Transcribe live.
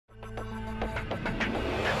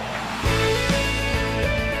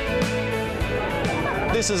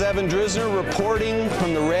This is Evan Drisner reporting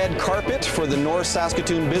from the red carpet for the North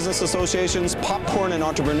Saskatoon Business Association's Popcorn and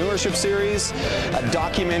Entrepreneurship Series, a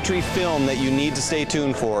documentary film that you need to stay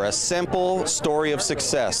tuned for, a simple story of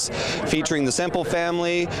success, featuring the Semple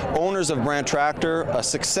family, owners of Brandt Tractor, a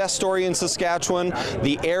success story in Saskatchewan.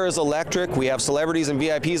 The air is electric. We have celebrities and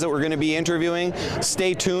VIPs that we're going to be interviewing.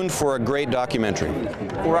 Stay tuned for a great documentary.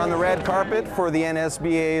 We're on the red carpet for the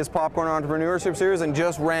NSBA's Popcorn Entrepreneurship Series and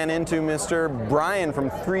just ran into Mr. Brian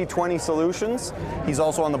from 320 Solutions. He's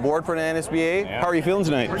also on the board for the NSBA. Yeah. How are you feeling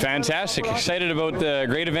tonight? Fantastic. Excited about the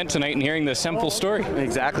great event tonight and hearing the Semple story.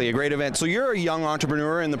 Exactly, a great event. So you're a young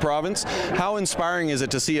entrepreneur in the province. How inspiring is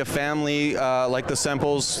it to see a family like the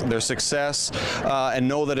Semples, their success, and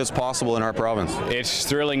know that it's possible in our province? It's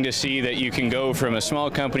thrilling to see that you can go from a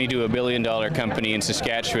small company to a billion-dollar company in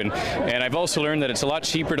Saskatchewan. And I've also learned that it's a lot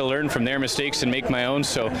cheaper to learn from their mistakes and make my own,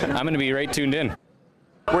 so I'm going to be right tuned in.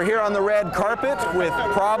 We're here on the red carpet with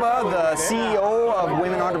Prabha, the CEO of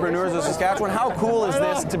Women Entrepreneurs of Saskatchewan. How cool is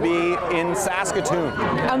this to be in Saskatoon?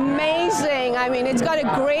 Amazing. I mean, it's got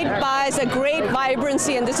a great buzz, a great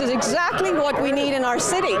vibrancy, and this is exactly what we need in our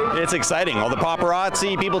city. It's exciting. All the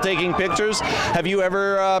paparazzi, people taking pictures. Have you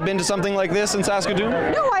ever been to something like this in Saskatoon?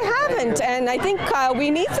 No, I haven't, and I think we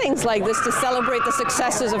need things like this to celebrate the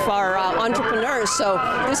successes of our entrepreneurs, so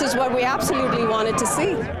this is what we absolutely wanted to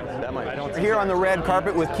see. Here on the red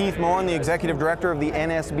carpet with Keith Mohan, the Executive Director of the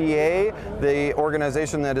NSBA, the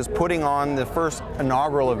organization that is putting on the first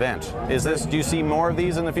inaugural event. Do you see more of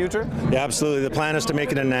these in the future? Yeah, absolutely. The plan is to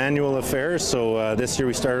make it an annual affair, so this year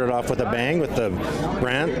we started off with a bang with the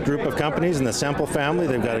Brandt group of companies and the Semple family.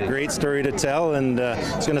 They've got a great story to tell, and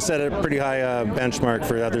it's going to set a pretty high benchmark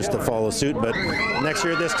for others to follow suit. But next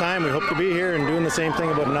year at this time, we hope to be here and doing the same thing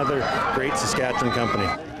about another great Saskatchewan company.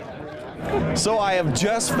 So I have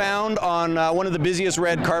just found on one of the busiest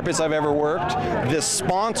red carpets I've ever worked, the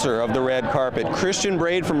sponsor of the red carpet, Christian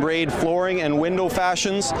Braid from Braid Flooring and Window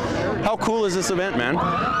Fashions. How cool is this event, man?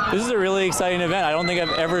 This is a really exciting event. I don't think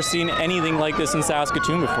I've ever seen anything like this in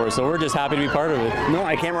Saskatoon before, so we're just happy to be part of it. No,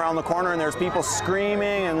 I came around the corner and there's people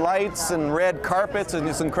screaming and lights and red carpets, and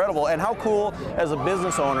it's incredible. And how cool, as a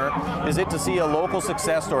business owner, is it to see a local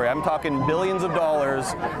success story? I'm talking billions of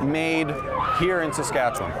dollars made here in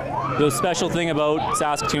Saskatchewan. The special thing about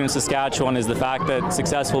Saskatoon and Saskatchewan is the fact that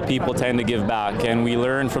successful people tend to give back, and we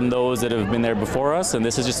learn from those that have been there before us, and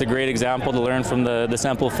this is just a great example to learn from the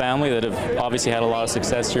Semple family that have obviously had a lot of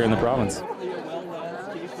success here in the province.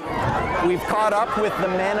 We've caught up with the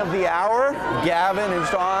men of the hour, Gavin and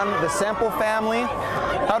Sean, the Semple family.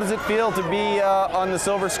 How does it feel to be on the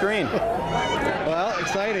silver screen? Well,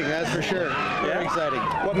 exciting, that's for sure. Very exciting.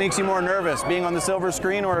 What makes you more nervous, being on the silver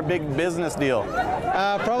screen or a big business deal?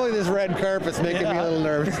 Probably this red carpet's making me a little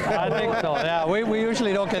nervous. I think so, yeah. We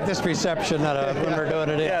usually don't get this reception when we're doing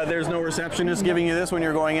it. Yeah, there's no receptionist giving you this when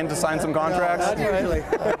you're going in to sign some contracts? No, not usually.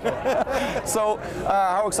 So,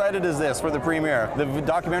 how excited is this for the premiere? The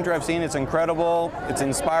documentary I've seen, it's incredible, it's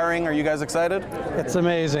inspiring. Are you guys excited? It's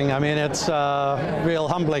amazing. I mean, it's real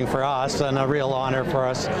humbling for us and a real honor for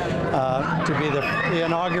us to be the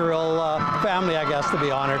inaugural family, I guess, to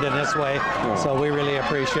be honored in this way. So we really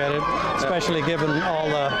appreciate it, especially given all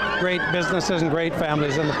the great businesses and great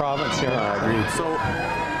families in the province here. I agree. So,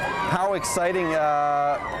 how exciting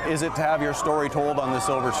is it to have your story told on the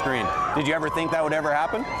silver screen? Did you ever think that would ever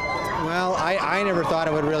happen? Well, I never thought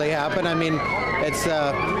it would really happen. I mean,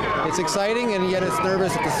 it's exciting and yet it's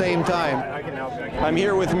nervous at the same time. I'm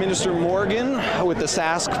here with Minister Morgan with the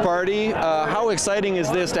Sask Party. How exciting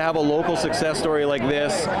is this to have a local success story like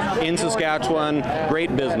this in Saskatchewan?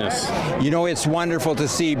 Great business. You know, it's wonderful to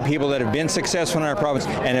see people that have been successful in our province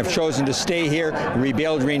and have chosen to stay here,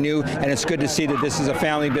 rebuild, renew, and it's good to see that this is a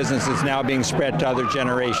family business that's now being spread to other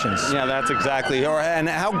generations. Yeah, that's exactly. And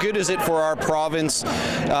how good is it for our province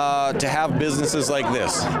to have businesses like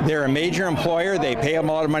this? They're a major employer. They pay a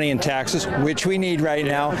lot of money in taxes, which we need right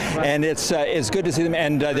now, and it's good to see them.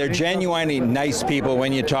 And they're genuinely nice people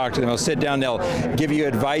when you talk to them. They'll sit down, they'll give you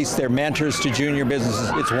advice. They're mentors to junior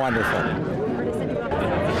businesses. It's wonderful.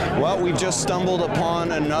 Well, we've just stumbled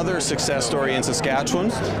upon another success story in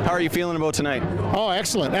Saskatchewan. How are you feeling about tonight? Oh,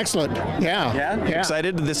 excellent, excellent. Yeah.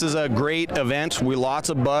 Excited? This is a great event. Lots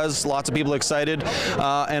of buzz, lots of people excited,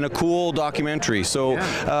 and a cool documentary. So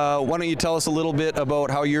why don't you tell us a little bit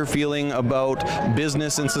about how you're feeling about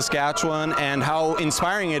business in Saskatchewan and how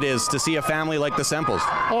inspiring it is to see a family like the Semples?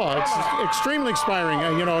 Oh, it's extremely inspiring.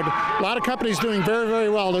 You know, a lot of companies doing very, very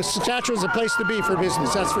well. Saskatchewan's a place to be for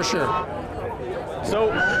business, that's for sure.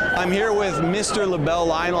 So I'm here with Mr. LaBelle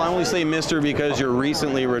Lionel. I only say Mr. because you're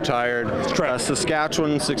recently retired. Correct.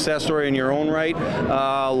 Saskatchewan success story in your own right.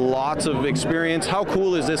 Lots of experience. How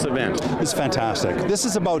cool is this event? It's fantastic. This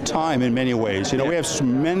is about time in many ways. You know, we have so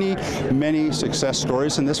many success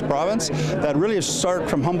stories in this province that really start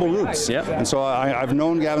from humble roots. Yep. And so I've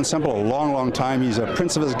known Gavin Semple a long time. He's a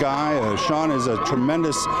prince of his guy. Sean is a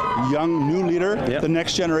tremendous young new leader, the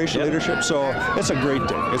next generation leadership. So it's a great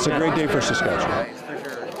day. It's a great day for Saskatchewan.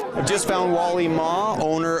 I've just found Wally Ma,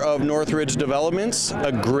 owner of Northridge Developments,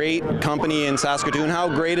 a great company in Saskatoon. How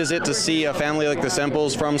great is it to see a family like the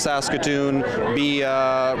Semples from Saskatoon be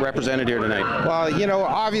represented here tonight? Well, you know,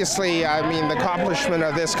 obviously, I mean, the accomplishment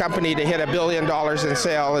of this company to hit $1 billion in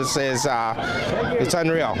sales is it's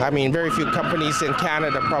unreal. I mean, very few companies in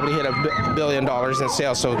Canada probably hit $1 billion in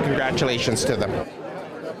sales, so congratulations to them.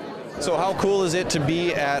 So how cool is it to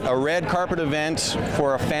be at a red carpet event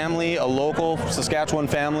for a family, a local Saskatchewan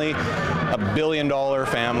family, $1 billion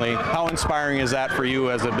family? How inspiring is that for you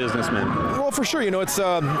as a businessman? Well, for sure. You know, it's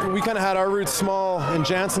we kind of had our roots small in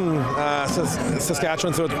Jansen,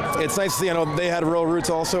 Saskatchewan, so it's nice to see. You know, they had real roots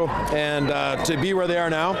also, and to be where they are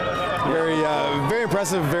now, very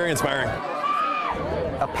impressive, very inspiring.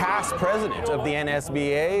 A past president of the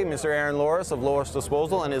NSBA, Mr. Aaron Loris of Loris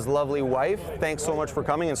Disposal, and his lovely wife. Thanks so much for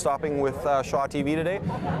coming and stopping with Shaw TV today.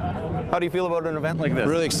 How do you feel about an event like this?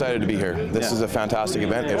 Really excited to be here. This is a fantastic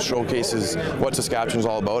event. It showcases what Saskatchewan's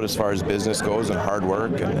all about as far as business goes, and hard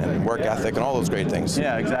work and work ethic and all those great things.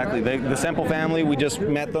 Yeah, exactly. The Semple family, we just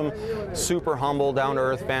met them. Super humble,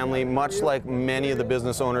 down-to-earth family, much like many of the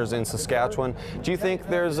business owners in Saskatchewan. Do you think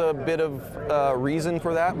there's a bit of reason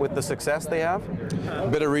for that with the success they have?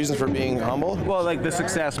 A bit of reason for being humble? Well, like the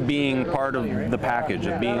success being part of the package,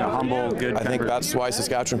 of being a humble, good... I think that's why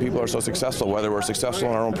Saskatchewan people are so successful, whether we're successful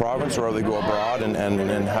in our own province or they go abroad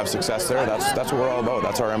and have success there. That's what we're all about.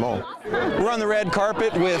 That's our MO. We're on the red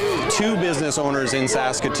carpet with two business owners in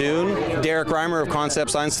Saskatoon. Derek Reimer of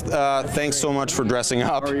Concept Science, thanks so much for dressing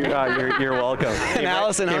up. You're welcome. And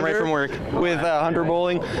Allison came right from work with Hunter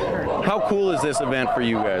Bowling. How cool is this event for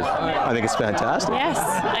you guys? I think it's fantastic. Yes,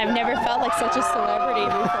 I've never felt like such a celebrity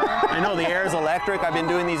before. I know, the air is electric. I've been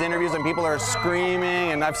doing these interviews and people are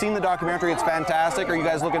screaming, and I've seen the documentary. It's fantastic. Are you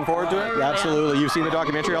guys looking forward to it? Yeah, absolutely. You've seen the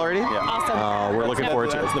documentary already? Yeah. Awesome. We're looking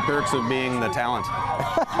forward to it. That's the perks of being the talent.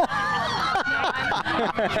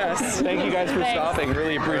 Thank you guys for stopping.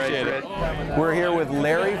 Really appreciate it. We're here with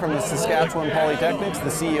Larry from the Saskatchewan Polytechnics, the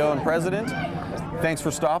CEO and president. Thanks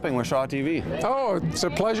for stopping with Shaw TV. Oh, it's a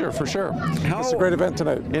pleasure, for sure. It's a great event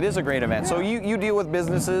tonight. It is a great event. So you deal with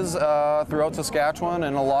businesses throughout Saskatchewan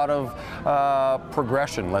and a lot of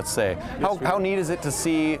progression, let's say. How neat is it to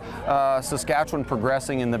see Saskatchewan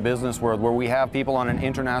progressing in the business world, where we have people on an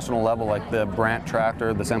international level like the Brandt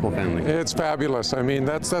tractor, the Semple family? It's fabulous. I mean,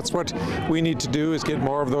 that's what we need to do, is get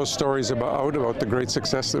more of those stories about the great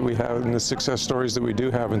success that we have and the success stories that we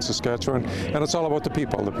do have in Saskatchewan. And it's all about the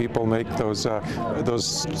people. The people make those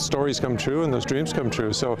stories come true and those dreams come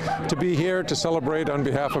true. So to be here to celebrate on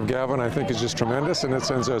behalf of Gavin, I think is just tremendous, and it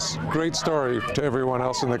sends a great story to everyone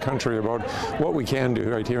else in the country about what we can do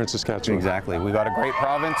right here in Saskatchewan. Exactly. We've got a great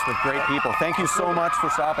province with great people. Thank you so much for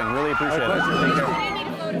stopping. Really appreciate it.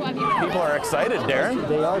 People are excited, Darren.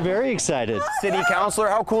 They are very excited. City Councillor,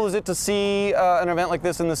 how cool is it to see an event like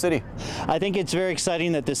this in the city? I think it's very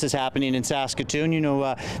exciting that this is happening in Saskatoon. You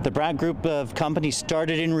know, the Brandt group of companies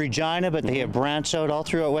started in Regina, but they have branched out all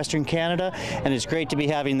throughout Western Canada, and it's great to be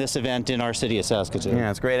having this event in our city of Saskatoon. Yeah,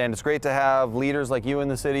 it's great, and it's great to have leaders like you in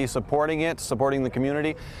the city supporting it, supporting the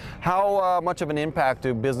community. How much of an impact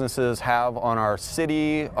do businesses have on our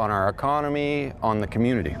city, on our economy, on the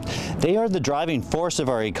community? They are the driving force of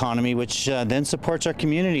our economy, which then supports our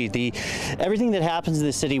community. Everything that happens in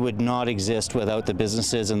the city would not exist without the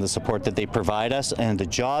businesses and the support that they provide us and the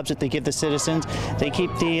jobs that they give the citizens. They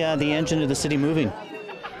keep the engine of the city moving.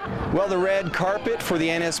 Well, the red carpet for the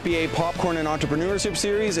NSBA Popcorn and Entrepreneurship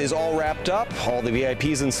Series is all wrapped up. All the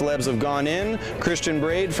VIPs and celebs have gone in. Christian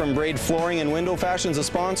Braid from Braid Flooring and Window Fashions, a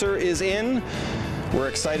sponsor, is in. We're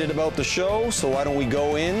excited about the show, so why don't we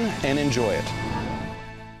go in and enjoy it.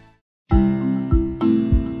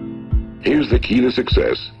 Here's the key to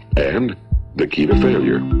success and the key to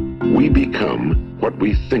failure. We become what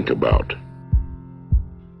we think about.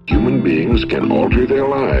 Human beings can alter their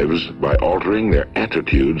lives by altering their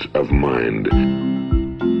attitudes of mind.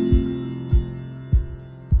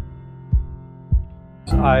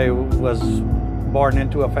 I was born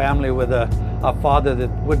into a family with a father that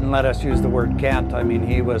wouldn't let us use the word can't. I mean,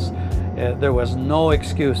 there was no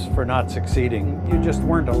excuse for not succeeding. You just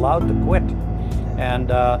weren't allowed to quit.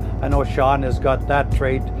 And I know Sean has got that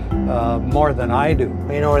trait more than I do.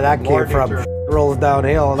 You know where that came from. Rolls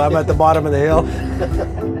downhill, and I'm at the bottom of the hill.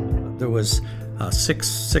 There was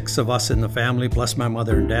six of us in the family, plus my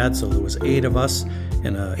mother and dad, so there was 8 of us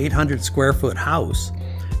in a 800 square foot house.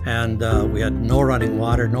 And we had no running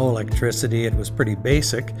water, no electricity. It was pretty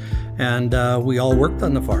basic, and we all worked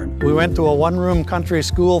on the farm. We went to a one-room country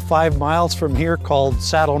school 5 miles from here called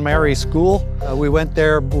Saddle Mary School. We went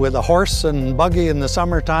there with a horse and buggy in the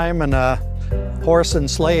summertime and a horse and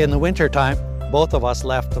sleigh in the wintertime. Both of us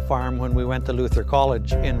left the farm when we went to Luther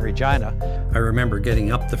College in Regina. I remember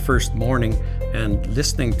getting up the first morning and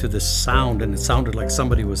listening to this sound, and it sounded like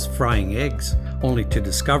somebody was frying eggs, only to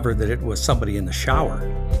discover that it was somebody in the shower.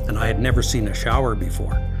 And I had never seen a shower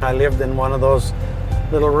before. I lived in one of those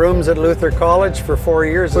little rooms at Luther College for 4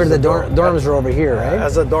 years. Where the dorms were over here, right?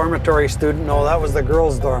 As a dormitory student. No, that was the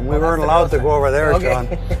girls' dorm. We weren't allowed to go over there, okay. Sean.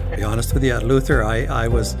 To be honest with you, at Luther, I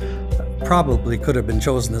was probably could have been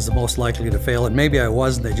chosen as the most likely to fail, and maybe I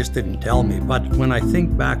wasn't, they just didn't tell me. But when I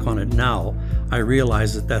think back on it now, I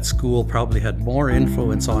realize that that school probably had more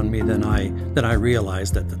influence on me than I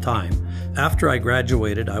realized at the time. After I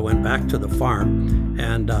graduated, I went back to the farm,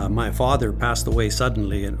 and my father passed away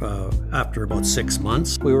suddenly after about 6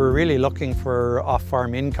 months. We were really looking for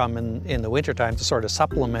off-farm income in the wintertime to sort of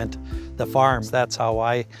supplement the farm. That's how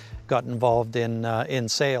I got involved in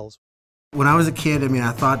sales. When I was a kid, I mean,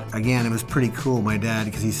 I thought, again, it was pretty cool, my dad,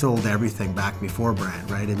 because he sold everything back before Brandt,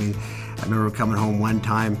 right? I mean, I remember coming home one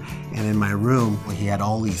time, and in my room, he had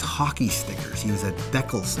all these hockey stickers. He was a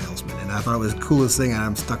decal salesman, and I thought it was the coolest thing, and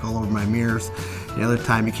I'm stuck all over my mirrors. The other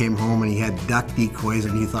time he came home, and he had duck decoys,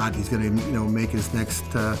 and he thought he's going to, make his next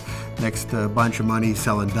bunch of money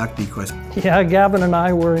selling duck decoys. Yeah, Gavin and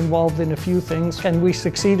I were involved in a few things, and we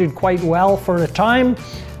succeeded quite well for a time,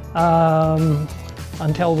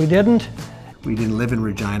 until we didn't. We didn't live in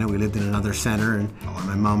Regina, we lived in another center, and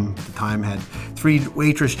my mom at the time had 3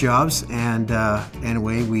 waitress jobs, and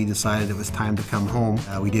anyway, we decided it was time to come home.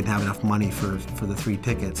 We didn't have enough money for the 3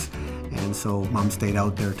 tickets, and so Mom stayed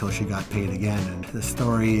out there till she got paid again. And the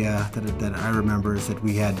story that I remember is that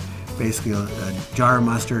we had basically a jar of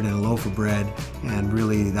mustard and a loaf of bread, and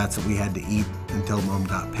really that's what we had to eat until Mom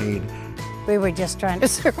got paid. We were just trying to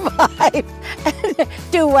survive and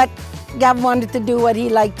do what Gavin wanted to do, what he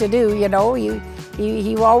liked to do,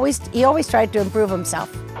 He always tried to improve himself.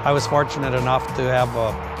 I was fortunate enough to have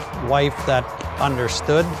a wife that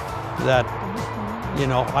understood that,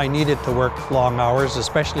 I needed to work long hours,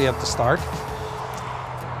 especially at the start.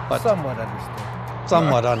 But somewhat understood.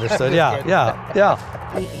 Somewhat understood,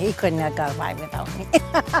 yeah. He couldn't have got by without me.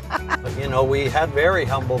 But, we had very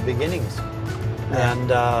humble beginnings.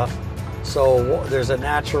 And so there's a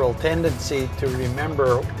natural tendency to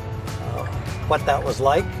remember what that was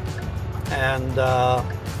like, and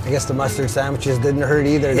I guess the mustard sandwiches didn't hurt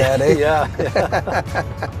either, Dad, eh? Yeah.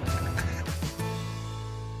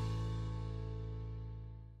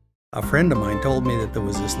 A friend of mine told me that there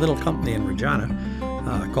was this little company in Regina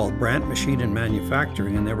called Brandt Machine and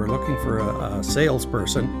Manufacturing, and they were looking for a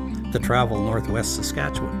salesperson to travel northwest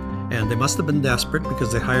Saskatchewan. And they must have been desperate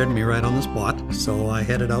because they hired me right on the spot. So I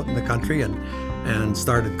headed out in the country and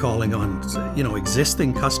started calling on,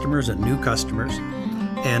 existing customers and new customers,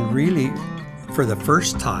 and really, for the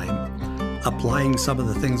first time, applying some of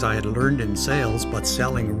the things I had learned in sales, but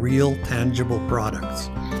selling real, tangible products.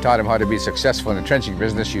 Taught him how to be successful in the trenching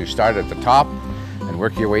business. You start at the top and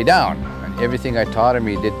work your way down. And everything I taught him,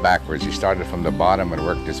 he did backwards. He started from the bottom and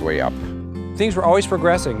worked his way up. Things were always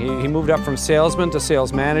progressing. He moved up from salesman to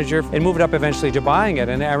sales manager and moved up eventually to buying it.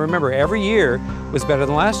 And I remember every year was better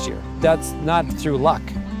than last year. That's not through luck.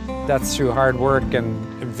 That's through hard work and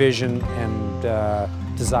vision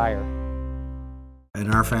and desire.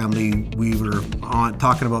 In our family, we were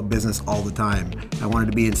talking about business all the time. I wanted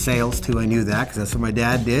to be in sales too, I knew that, because that's what my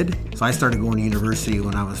dad did. So I started going to university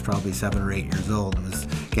when I was probably 7 or 8 years old. It was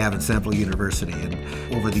Gavin Semple University, and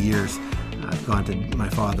over the years, I've gone to my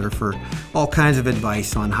father for all kinds of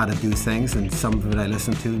advice on how to do things, and some of it I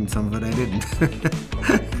listened to and some of it I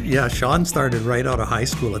didn't. Yeah, Sean started right out of high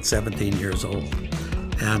school at 17 years old.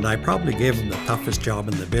 And I probably gave him the toughest job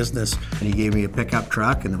in the business. And he gave me a pickup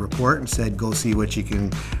truck and a report and said, go see what you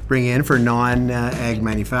can bring in for non-ag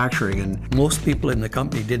manufacturing. And most people in the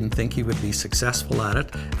company didn't think he would be successful at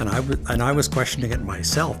it. And I was questioning it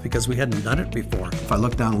myself because we hadn't done it before. If I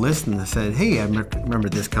looked down the list and I said, hey, I remember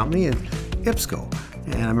this company, it's IPSCO.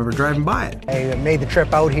 And I remember driving by it. I made the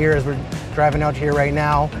trip out here as we're driving out here right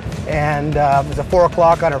now. And it was at 4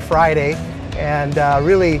 o'clock on a Friday. And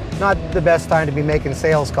really not the best time to be making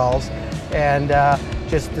sales calls, and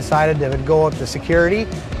just decided to go up to security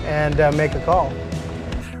and make a call.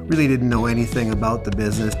 really didn't know anything about the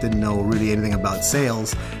business, didn't know really anything about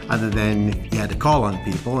sales, other than you had to call on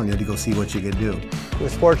people and you had to go see what you could do. I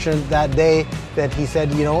was fortunate that day that he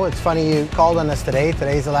said, you know, it's funny you called on us today.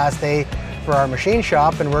 Today's the last day for our machine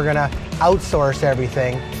shop and we're gonna outsource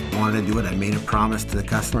everything. I wanted to do it. I made a promise to the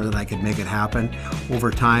customer that I could make it happen.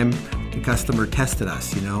 Over time, the customer tested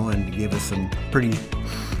us, you know, and gave us some pretty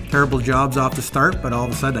terrible jobs off the start, but all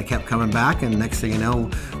of a sudden I kept coming back, and next thing you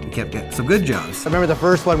know, we kept getting some good jobs. I remember the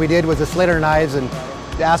first one we did was the slitter knives, and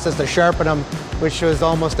they asked us to sharpen them, which was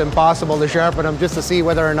almost impossible to sharpen them, just to see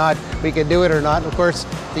whether or not we could do it or not. Of course,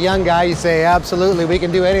 the young guy, you say, absolutely, we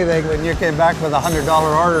can do anything. When you came back with a $100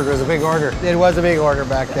 order, it was a big order. It was a big order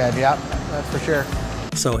back then, yeah, that's for sure.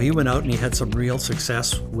 So he went out and he had some real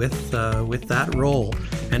success with that role,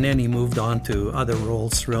 and then he moved on to other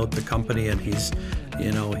roles throughout the company, and he's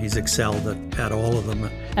excelled at all of them.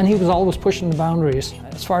 And he was always pushing the boundaries.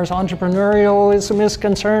 As far as entrepreneurialism is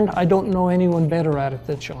concerned, I don't know anyone better at it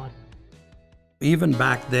than Sean. Even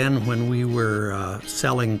back then when we were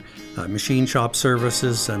selling machine shop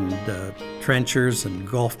services and trenchers and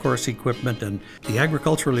golf course equipment, and the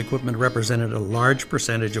agricultural equipment represented a large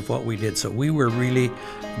percentage of what we did. So we were really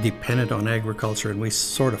dependent on agriculture, and we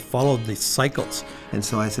sort of followed the cycles. And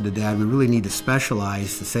so I said to Dad, we really need to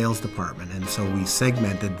specialize the sales department. And so we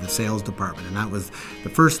segmented the sales department. And that was the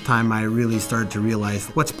first time I really started to realize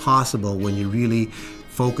what's possible when you really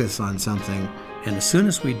focus on something. And as soon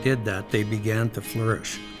as we did that, they began to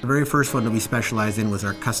flourish. The very first one that we specialized in was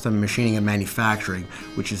our custom machining and manufacturing,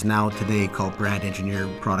 which is now today called Brandt Engineered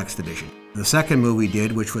Products Division. The second move we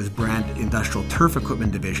did, which was Brandt Industrial Turf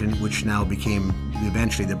Equipment Division, which now became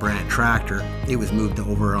eventually the Brandt Tractor, it was moved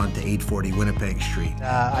over onto 840 Winnipeg Street.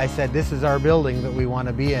 I said, this is our building that we want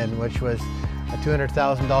to be in, which was a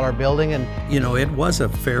 $200,000 building. And you know, it was a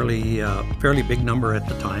fairly big number at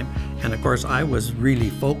the time, and of course I was really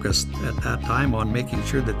focused at that time on making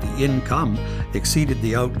sure that the income exceeded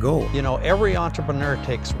the outgo. You know, every entrepreneur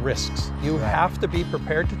takes risks. You have to be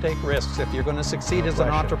prepared to take risks if you're going to succeed as an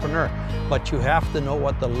entrepreneur, but you have to know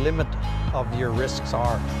what the limit of your risks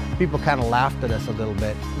are. People kind of laughed at us a little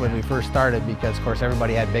bit when we first started, because of course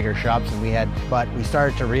everybody had bigger shops than we had, but we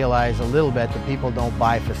started to realize a little bit that people don't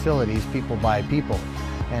buy facilities, people buy people.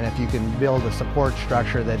 And if you can build a support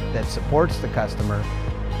structure that supports the customer,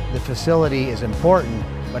 the facility is important,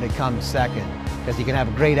 but it comes second. Because you can have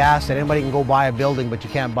a great asset, anybody can go buy a building, but you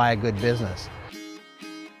can't buy a good business.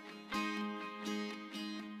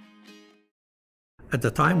 At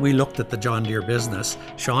the time we looked at the John Deere business,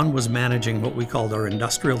 Sean was managing what we called our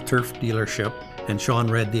industrial turf dealership, and Sean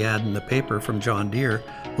read the ad in the paper from John Deere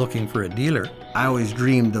looking for a dealer. I always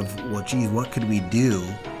dreamed of, well, geez, what could we do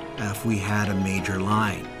if we had a major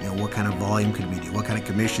line? You know, what kind of volume could we do? What kind of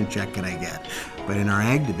commission check could I get? But in our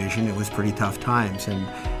ag division, it was pretty tough times, and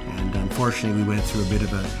unfortunately we went through a bit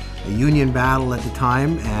of a union battle at the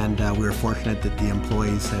time, and we were fortunate that the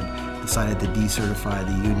employees had decided to decertify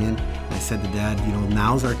the union. I said to Dad, you know,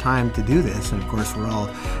 now's our time to do this, and of course we're all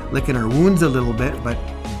licking our wounds a little bit, but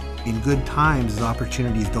in good times, the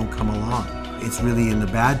opportunities don't come along. It's really in the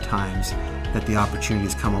bad times that the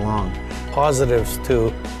opportunities come along. Positives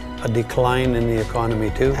to a decline in the economy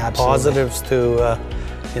too. Absolutely. Positives to,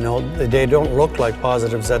 you know, they don't look like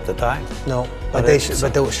positives at the time. No, but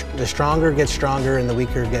the stronger get stronger and the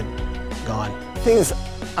weaker get gone. The thing that's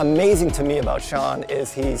amazing to me about Sean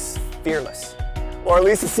is he's fearless, or at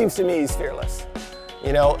least it seems to me he's fearless.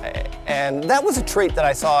 You know, and that was a trait that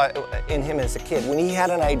I saw in him as a kid. When he had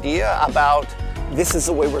an idea about this is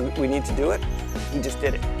the way we need to do it, he just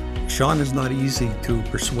did it. Sean is not easy to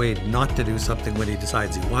persuade not to do something when he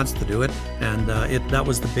decides he wants to do it, and that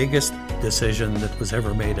was the biggest decision that was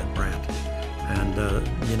ever made at Brandt, and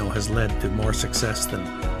you know, has led to more success than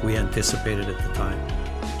we anticipated at the time.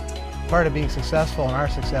 Part of being successful, and our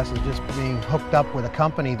success, is just being hooked up with a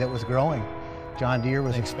company that was growing. John Deere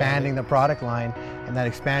was expanding the product line, and that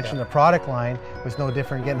expansion of the product line was no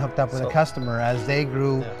different getting hooked up with a customer. As they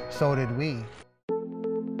grew, so did we.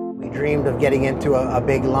 We dreamed of getting into a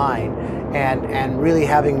big line and really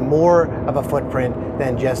having more of a footprint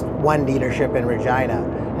than just one dealership in Regina.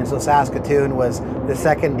 And so Saskatoon was the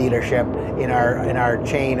second dealership in our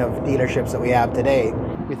chain of dealerships that we have today.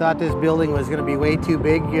 We thought this building was going to be way too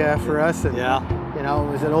big for us. And, you know,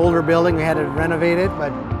 it was an older building, we had to renovate it,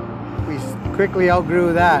 but we quickly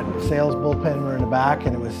outgrew that. Sales bullpen were in the back,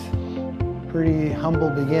 and it was pretty humble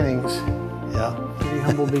beginnings. Yeah. Pretty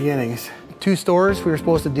humble beginnings. 2 stores, we were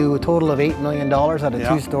supposed to do a total of $8 million out of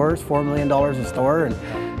 2 stores, $4 million a store, and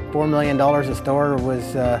 $4 million a store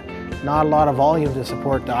was not a lot of volume to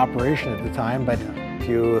support the operation at the time, but if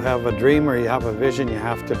you have a dream or you have a vision, you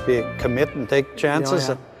have to commit and take chances.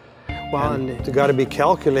 Well, and it's got to be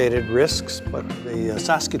calculated risks, but the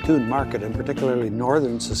Saskatoon market, and particularly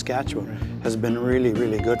northern Saskatchewan, has been really,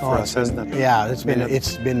 really good for us, hasn't it? Yeah, it's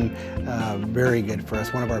been very good for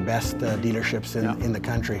us. One of our best dealerships in the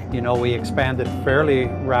country. You know, we expanded fairly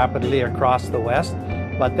rapidly across the West,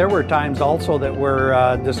 but there were times also that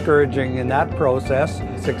were discouraging in that process.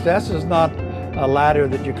 Success is not a ladder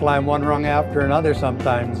that you climb one rung after another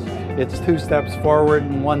sometimes. It's 2 steps forward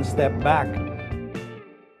and 1 step back.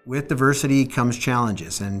 With diversity comes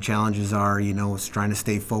challenges, and challenges are, you know, trying to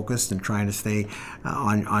stay focused and trying to stay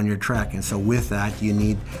on your track. And so with that, you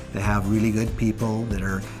need to have really good people that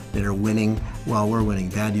are winning while we're winning.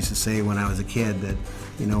 Dad used to say when I was a kid that,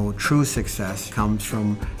 you know, true success comes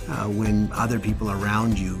from when other people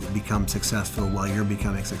around you become successful while you're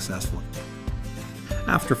becoming successful.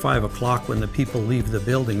 After 5 o'clock, when the people leave the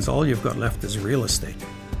buildings, all you've got left is real estate.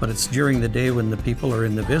 But it's during the day when the people are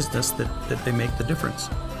in the business that they make the difference.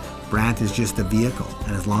 Brandt is just a vehicle,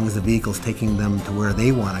 and as long as the vehicle's taking them to where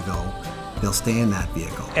they want to go, they'll stay in that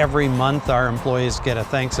vehicle. Every month our employees get a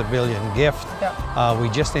Thanks a Billion gift. We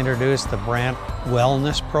just introduced the Brandt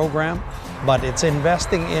Wellness Program, but it's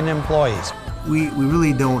investing in employees. We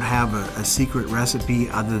really don't have a secret recipe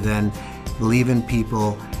other than believe in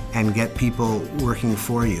people and get people working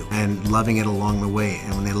for you and loving it along the way.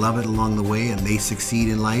 And when they love it along the way and they succeed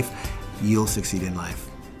in life, you'll succeed in life.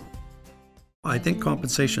 I think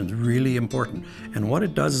compensation is really important, and what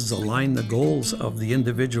it does is align the goals of the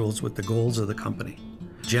individuals with the goals of the company.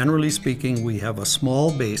 Generally speaking, we have a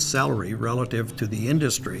small base salary relative to the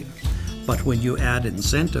industry, but when you add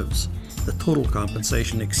incentives, the total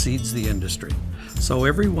compensation exceeds the industry. So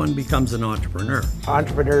everyone becomes an entrepreneur.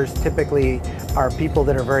 Entrepreneurs typically are people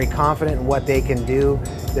that are very confident in what they can do,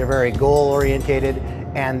 they're very goal-oriented,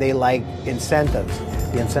 and they like incentives.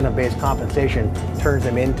 The incentive-based compensation turns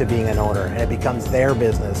them into being an owner, and it becomes their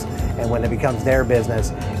business. And when it becomes their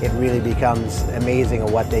business, it really becomes amazing at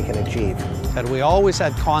what they can achieve. And we always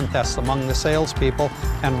had contests among the salespeople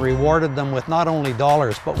and rewarded them with not only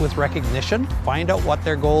dollars, but with recognition. Find out what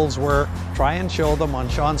their goals were, try and show them, on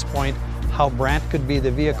Sean's point, how Brandt could be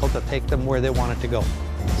the vehicle to take them where they wanted to go.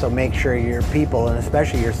 So make sure your people, and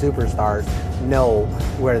especially your superstars, know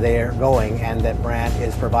where they're going and that Brandt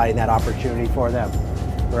is providing that opportunity for them.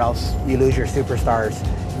 Or else you lose your superstars,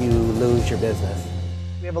 you lose your business.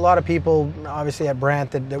 We have a lot of people, obviously, at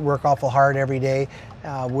Brandt that work awful hard every day.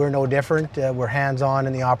 We're no different. We're hands-on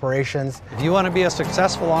in the operations. If you want to be a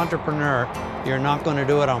successful entrepreneur, you're not going to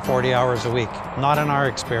do it on 40 hours a week. Not in our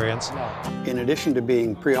experience. In addition to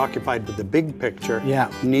being preoccupied with the big picture,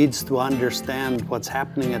 needs to understand what's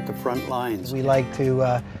happening at the front lines. We like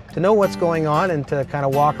to know what's going on and to kind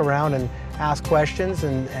of walk around and ask questions,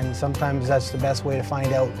 and sometimes that's the best way to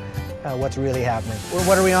find out what's really happening.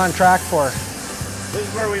 What are we on track for? This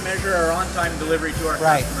is where we measure our on-time delivery to our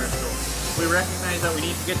customers. So we recognize that we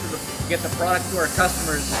need to get the product to our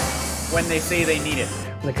customers when they say they need it.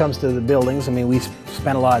 When it comes to the buildings, I mean, we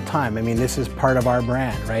spend a lot of time. I mean, this is part of our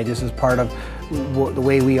brand, right? This is part of the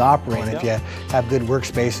way we operate. If you have good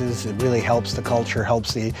workspaces, it really helps the culture,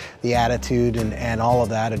 helps the attitude and all of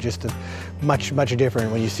that. It's just much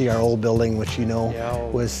different when you see our old building, which you know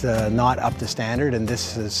was not up to standard, and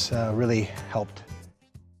this has really helped.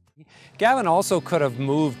 Gavin also could have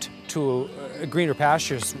moved to greener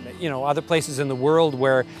pastures, you know, other places in the world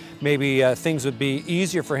where maybe things would be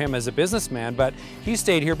easier for him as a businessman, but he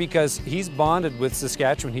stayed here because he's bonded with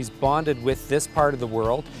Saskatchewan, he's bonded with this part of the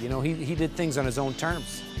world. You know, he did things on his own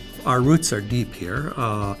terms. Our roots are deep here.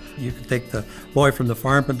 You can take the boy from the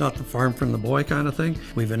farm, but not the farm from the boy kind of thing.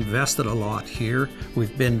 We've invested a lot here.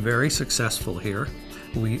 We've been very successful here.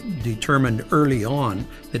 We determined early on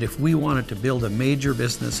that if we wanted to build a major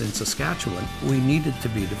business in Saskatchewan, we needed to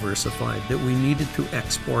be diversified, that we needed to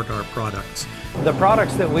export our products. The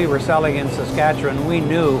products that we were selling in Saskatchewan, we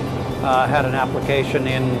knew had an application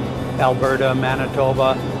in Alberta,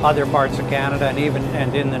 Manitoba, other parts of Canada,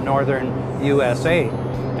 and in the northern USA.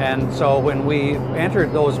 And so when we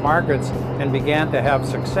entered those markets and began to have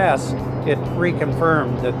success, it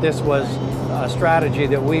reconfirmed that this was a strategy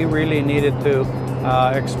that we really needed to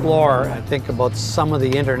explore. I think about some of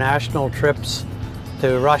the international trips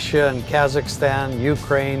to Russia and Kazakhstan,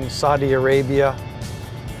 Ukraine, Saudi Arabia,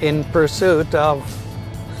 in pursuit of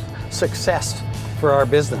success for our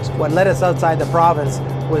business. What led us outside the province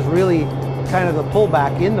was really kind of the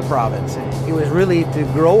pullback in the province. It was really to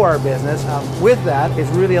grow our business. With that,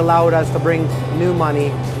 it's really allowed us to bring new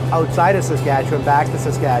money outside of Saskatchewan back to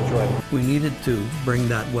Saskatchewan. We needed to bring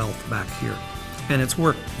that wealth back here, and it's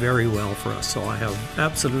worked very well for us, so I have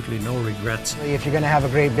absolutely no regrets. If you're going to have a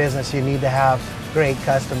great business, you need to have great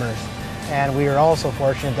customers. and we are also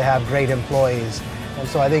fortunate to have great employees. And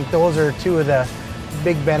so I think those are two of the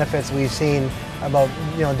big benefits we've seen about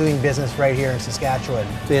doing business right here in Saskatchewan.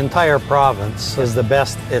 The entire province is the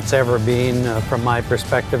best it's ever been from my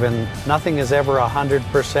perspective, and nothing is ever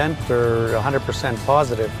 100% or 100%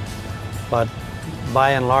 positive. But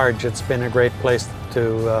by and large, it's been a great place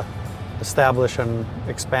to establish and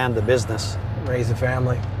expand the business. Raise a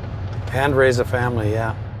family. And raise a family,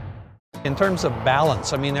 yeah. In terms of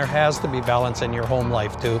balance, I mean, there has to be balance in your home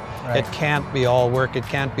life too. Right. It can't be all work, it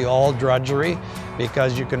can't be all drudgery,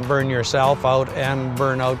 because you can burn yourself out and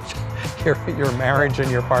burn out your marriage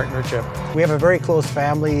and your partnership. We have a very close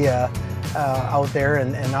family out there,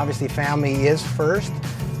 and obviously family is first,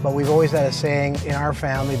 but we've always had a saying in our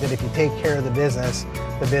family that if you take care of the business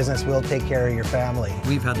will take care of your family.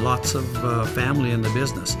 We've had lots of family in the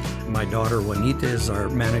business. My daughter Juanita is our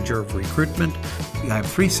manager of recruitment. I have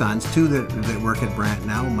 3 sons, 2 that work at Brandt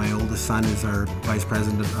now. My oldest son is our vice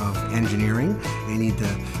president of engineering. They need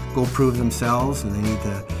to go prove themselves, and they need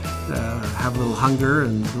to have a little hunger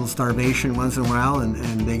and a little starvation once in a while,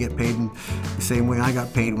 and they get paid in the same way I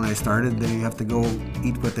got paid when I started. They have to go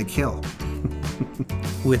eat what they kill.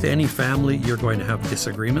 With any family, you're going to have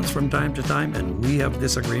disagreements from time to time, and we have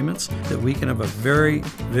disagreements that we can have a very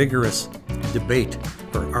vigorous debate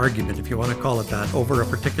or argument, if you want to call it that, over a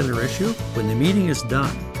particular issue. When the meeting is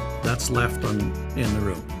done, that's left in the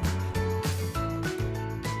room.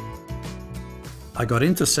 I got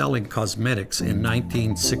into selling cosmetics in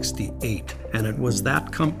 1968, and it was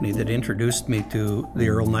that company that introduced me to the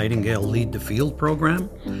Earl Nightingale Lead the Field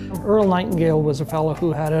program. Earl Nightingale was a fellow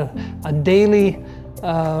who had a daily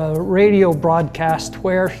radio broadcast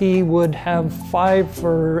where he would have 5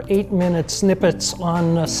 or 8 minute snippets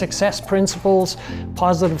on success principles,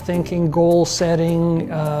 positive thinking, goal setting,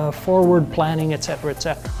 forward planning, etc.,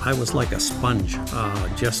 etc. I was like a sponge,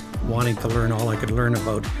 just wanting to learn all I could learn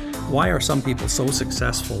about why are some people so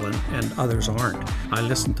successful and others aren't. I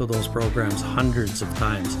listened to those programs hundreds of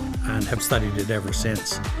times and have studied it ever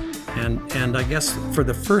since. And I guess for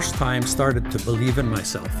the first time started to believe in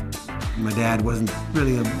myself. My dad wasn't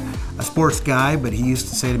really a sports guy, but he used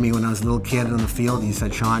to say to me when I was a little kid on the field, he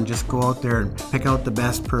said, "Sean, just go out there and pick out the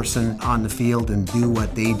best person on the field and do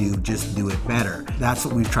what they do, just do it better." That's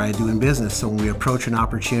what we try to do in business. So when we approach an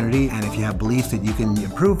opportunity, and if you have belief that you can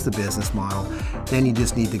improve the business model, then you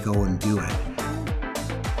just need to go and do it.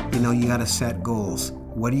 You got to set goals.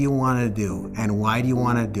 What do you want to do, and why do you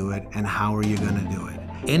want to do it, and how are you going to do it?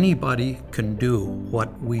 Anybody can do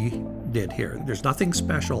what we did here. There's nothing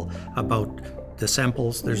special about the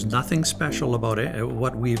samples. There's nothing special about it,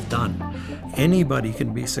 what we've done. Anybody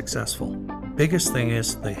can be successful. Biggest thing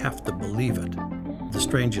is they have to believe it. The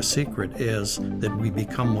strangest secret is that we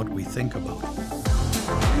become what we think about.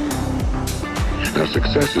 Now,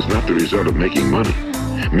 success is not the result of making money.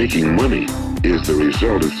 Making money is the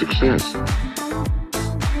result of success.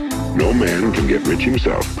 No man can get rich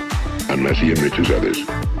himself unless he enriches others.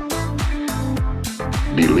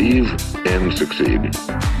 Believe and succeed.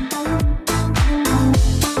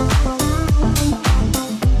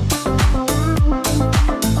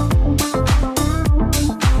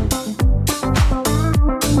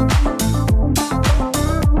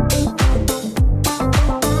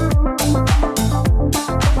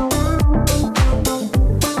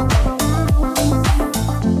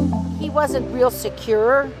 Wasn't real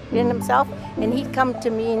secure in himself, and he'd come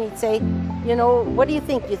to me and he'd say, "What do you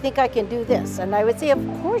think? You think I can do this?" And I would say, "Of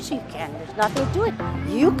course you can. There's nothing to it.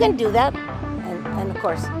 You can do that." And of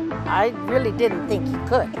course, I really didn't think he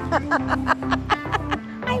could.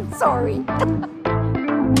 I'm sorry.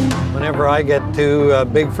 Whenever I get too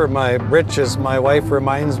big for my britches, my wife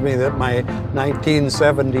reminds me that my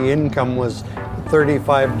 1970 income was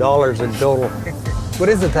 $35 in total. What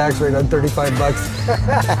is the tax rate on $35?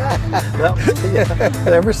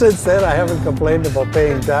 Ever since then, I haven't complained about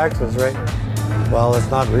paying taxes, right? Well, it's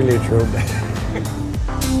not really true.